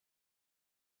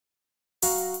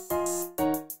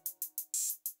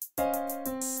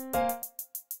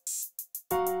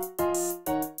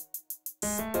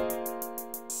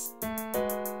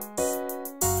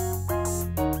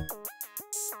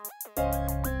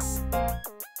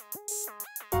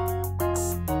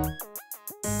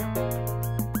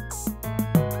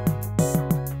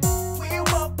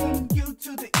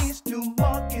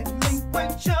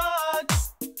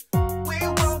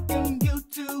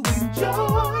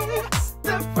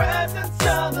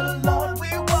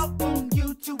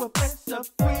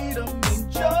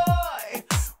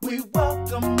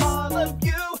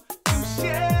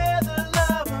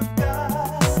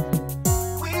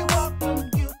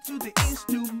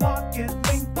Market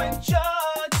Lincoln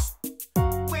Church.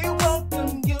 We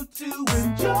welcome you to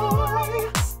enjoy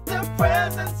the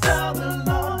presence of the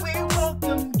Lord. We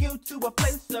welcome you to a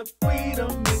place of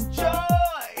freedom and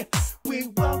joy. We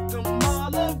welcome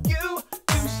all of you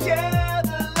to share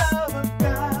the love of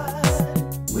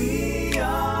God. We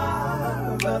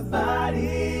are a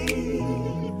body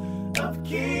of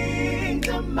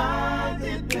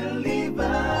kingdom-minded believers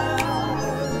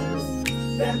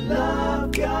that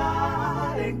love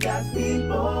God and God's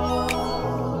people.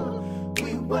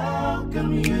 We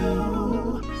welcome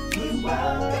you. We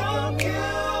welcome you.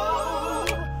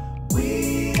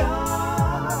 We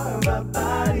are a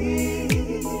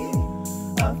body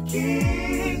of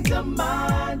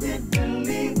kingdom-minded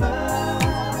believers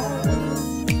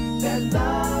that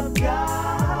love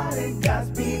God and God's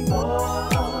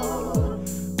people.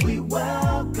 We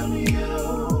welcome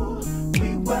you.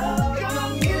 We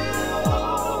welcome you.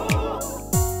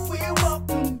 We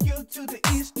welcome you to the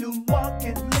East New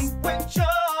Market Lincoln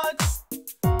Church.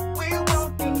 We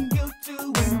welcome you to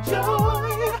enjoy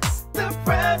the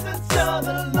presence of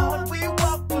the Lord. We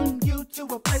welcome you to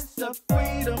a place of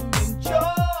freedom and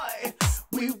joy.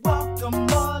 We welcome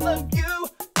all of you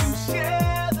to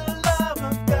share the love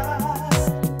of God.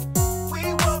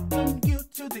 We welcome you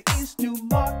to the East New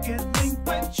Market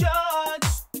Lincoln Church.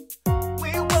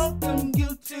 We welcome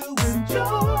you to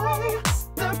enjoy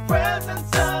the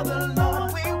presence of the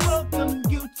Lord. We welcome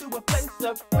you to a place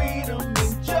of freedom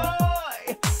and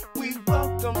joy. We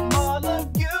welcome all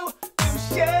of you to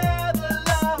share the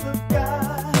love of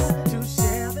God. To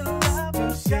share the love,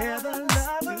 to share the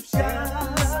love, to share the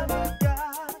love of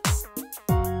God.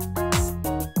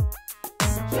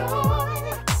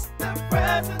 Enjoy the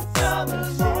presence of the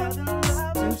Lord.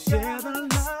 To share the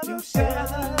love, to share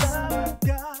the love of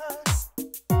God.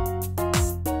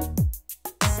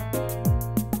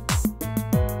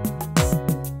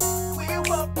 We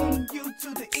welcome you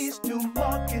to the East New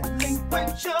Market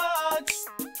Lincoln Church.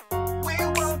 We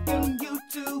welcome you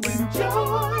to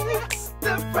enjoy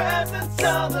the presence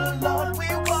of the Lord. We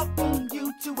welcome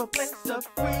you to a place of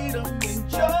freedom and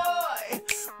joy.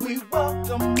 We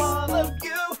welcome all of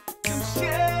you to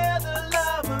share the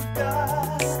love of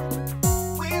God.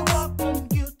 We welcome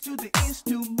you to the East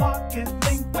New Market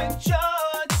Lincoln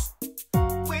Church.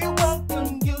 We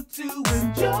welcome you to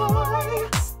enjoy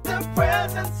the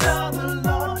presence of the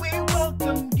Lord. We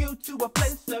welcome you to a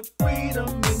place of freedom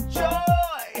and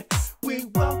joy. We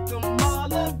welcome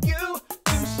all of you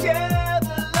to share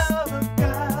the love of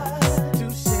God. To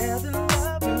share the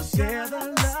love, to share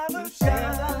the love, to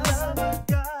share the love of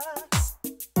God.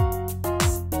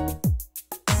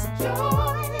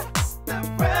 Enjoy the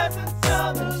presence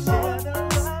of the Lord.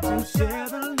 To share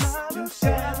the love, to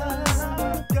share the love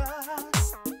of God.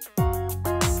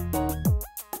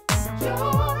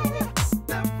 Enjoy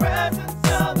the presence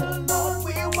of the Lord.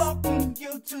 We welcome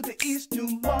you to the East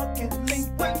New Market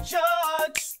Lincoln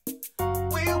Church.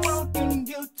 We welcome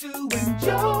you to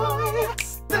enjoy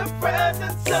the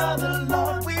presence of the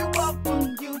Lord. We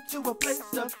welcome you to a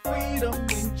place of freedom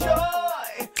and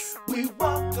joy. We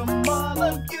welcome all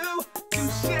of you to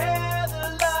share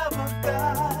the love of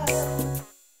God.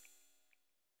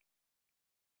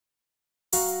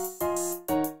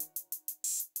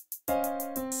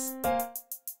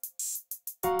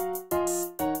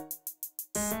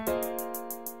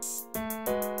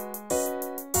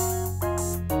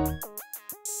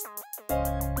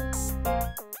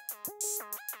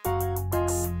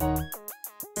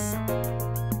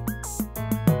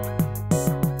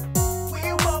 We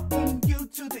welcome you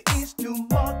to the East New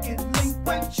Market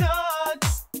Lincoln Church.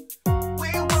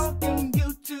 We welcome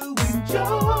you to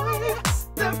enjoy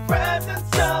the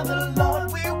presence of the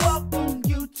Lord. We welcome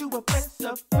you to a place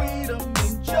of freedom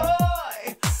and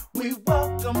joy. We welcome